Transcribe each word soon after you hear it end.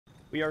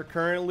We are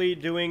currently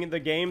doing the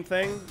game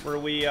thing where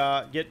we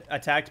get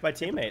attacked by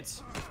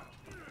teammates.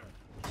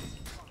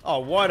 Oh,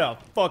 what a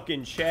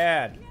fucking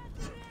Chad.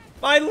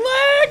 My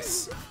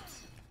legs!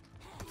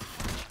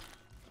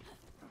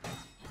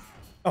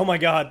 Oh my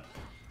god.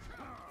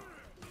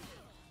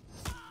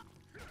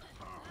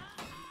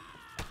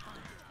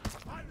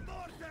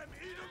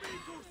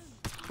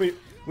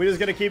 We just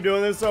gonna keep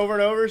doing this over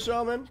and over,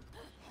 Shaman?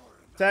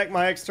 Attack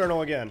my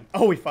external again.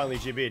 Oh, we finally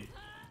GB'd.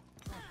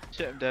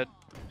 Shit, I'm dead.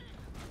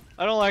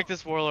 I don't like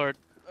this warlord.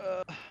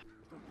 I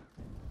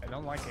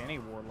don't like any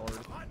warlord.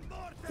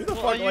 Who the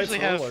Well, fuck I likes usually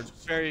have warlords?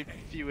 very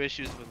few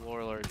issues with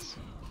warlords.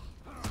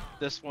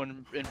 This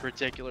one in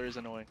particular is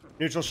annoying.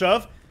 Neutral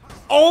shove.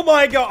 Oh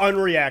my god,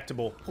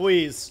 unreactable.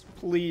 Please,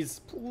 please,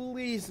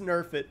 please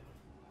nerf it.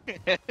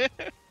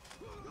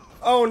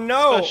 Oh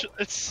no!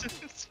 It's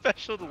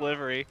special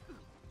delivery.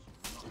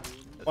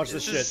 Watch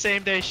this This shit. is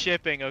same day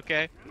shipping,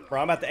 okay?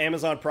 Bro, I'm about to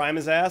Amazon Prime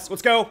his ass.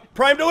 Let's go!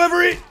 Prime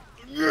delivery!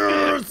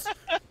 Yes!